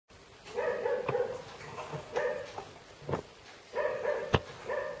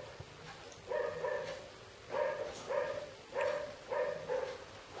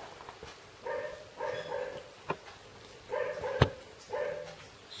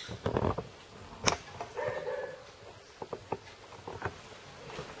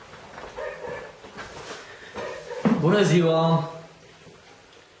Bună ziua!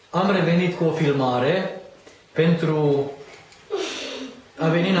 Am revenit cu o filmare pentru a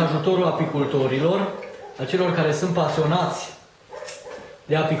veni în ajutorul apicultorilor, a celor care sunt pasionați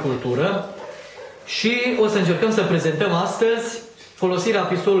de apicultură, și o să încercăm să prezentăm astăzi folosirea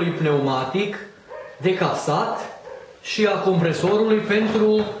pistolului pneumatic de Capsare și a compresorului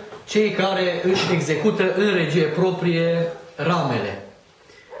pentru cei care își execută în regie proprie ramele.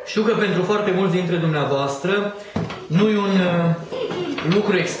 Știu că pentru foarte mulți dintre dumneavoastră nu e un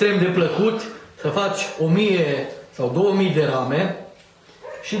lucru extrem de plăcut să faci 1000 sau 2000 de rame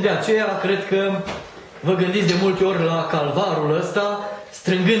și de aceea cred că vă gândiți de multe ori la calvarul ăsta,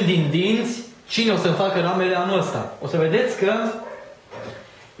 strângând din dinți cine o să-mi facă ramele anul ăsta. O să vedeți că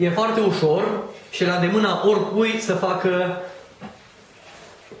e foarte ușor și la îndemâna oricui să facă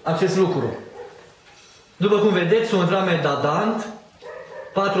acest lucru. După cum vedeți, sunt rame dadant,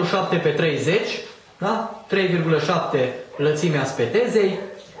 47 pe 30, da? 3,7 lățimea spetezei,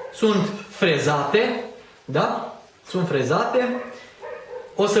 sunt frezate, da? Sunt frezate.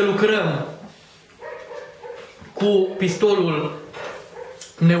 O să lucrăm cu pistolul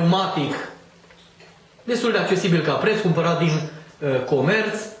pneumatic destul de accesibil ca preț, cumpărat din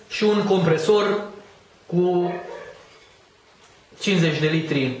comerț, și un compresor cu 50 de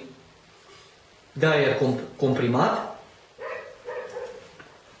litri de aer comprimat.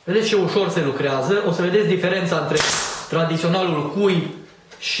 Vedeți ce ușor se lucrează. O să vedeți diferența între tradiționalul cui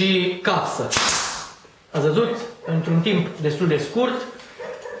și capsă. Ați văzut? Într-un timp destul de scurt.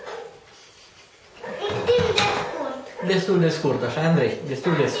 Destul de scurt, așa, Andrei?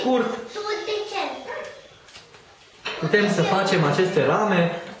 Destul de scurt. Putem să facem aceste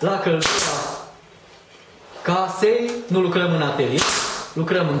rame la căldura casei. Nu lucrăm în atelier,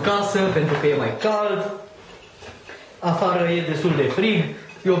 lucrăm în casă pentru că e mai cald. Afară e destul de frig.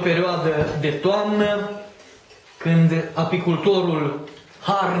 E o perioadă de toamnă când apicultorul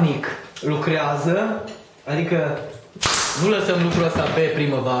harnic lucrează, adică nu lăsăm lucrul ăsta pe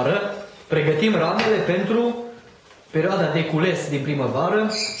primăvară, pregătim ramele pentru perioada de cules din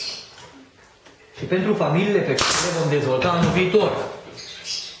primăvară și pentru familiile pe care le vom dezvolta anul viitor.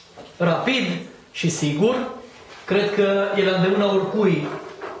 Rapid și sigur, cred că e la îndemâna oricui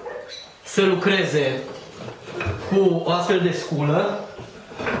să lucreze cu o astfel de sculă.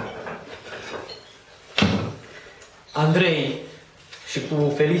 Andrei și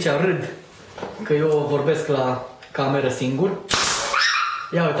cu Felicia râd că eu vorbesc la cameră singur.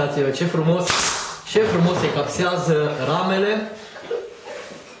 Ia uitați-vă ce frumos se capsează ramele.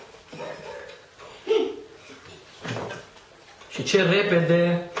 Și ce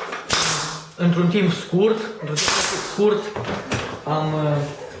repede, într-un timp scurt,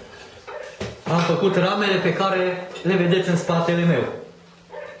 am făcut ramele pe care le vedeți în spatele meu.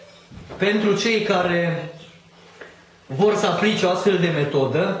 Pentru cei care vor să aplice o astfel de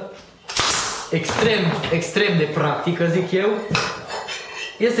metodă, extrem de practică, zic eu,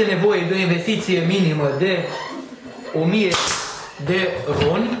 este nevoie de o investiție minimă de 1000 de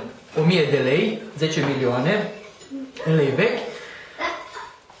roni, 1000 de lei, 10 milioane în lei vechi,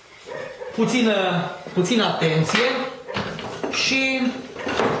 puțină atenție și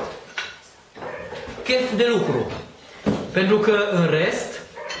chef de lucru. Pentru că în rest,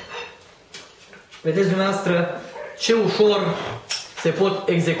 vedeți dumneavoastră ce ușor se pot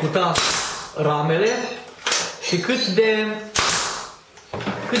executa ramele și cât de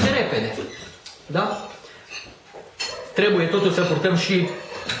repede. Da? Trebuie totuși să purtăm și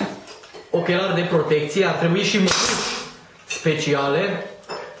ochelari de protecție, ar trebui și mănuși speciale,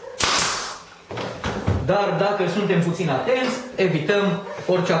 dar dacă suntem puțin atenți, evităm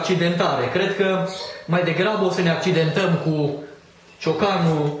orice accidentare. Cred că mai degrabă o să ne accidentăm cu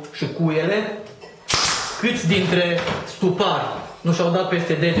ciocanul și cuiele. Câți dintre stupari nu și-au dat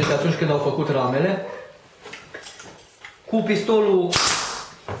peste degete atunci când au făcut ramele? Cu pistolul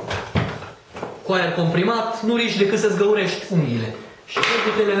cu aer comprimat nu riști decât să-ți găurești unghiile. Și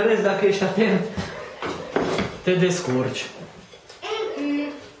deghetele în rest, dacă ești atent, te descurci.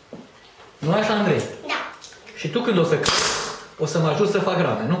 Nu așa, Andrei? Da. Și tu când o să mă ajut să fac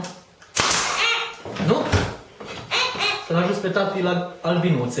rame, nu? Nu? Să-l ajut pe tati la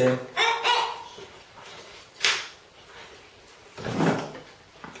albinuțe.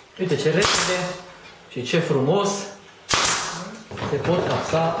 Uite ce repede și ce frumos se pot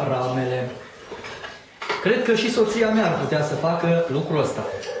capsa ramele. Cred că și soția mea ar putea să facă lucrul ăsta.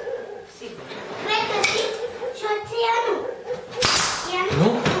 Cred că și soția nu.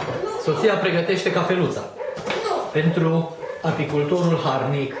 Nu? Soția pregătește cafeluța. Nu. Pentru apicultorul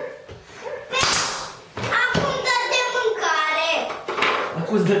harnic. Acum dă de mâncare.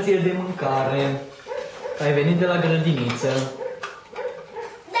 Acum îți dă ție de mâncare. Ai venit de la grădiniță.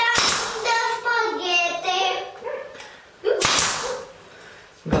 Da, spaghete.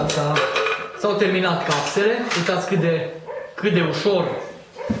 Gata. S-au terminat capsele. Uitați cât de ușor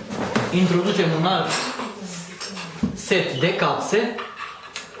introducem un alt set de capse.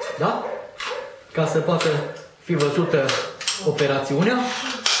 Da? Ca să poată fi văzută operațiunea.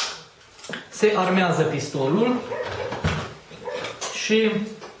 Se armează pistolul și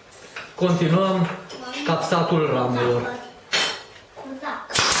continuăm capsatul ramelor.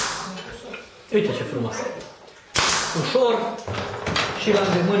 Uite ce frumos! Ușor și la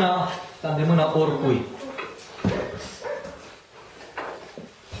îndemâna oricui.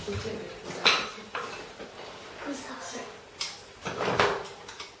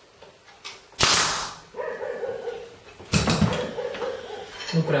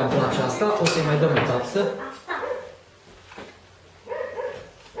 Nu prea îmi place asta, o să-i mai dăm o capsă.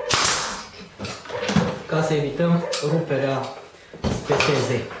 Ca să evităm ruperea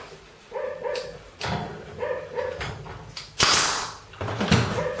spetezei.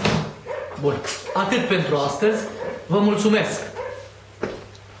 Bun, atât pentru astăzi. Vă mulțumesc!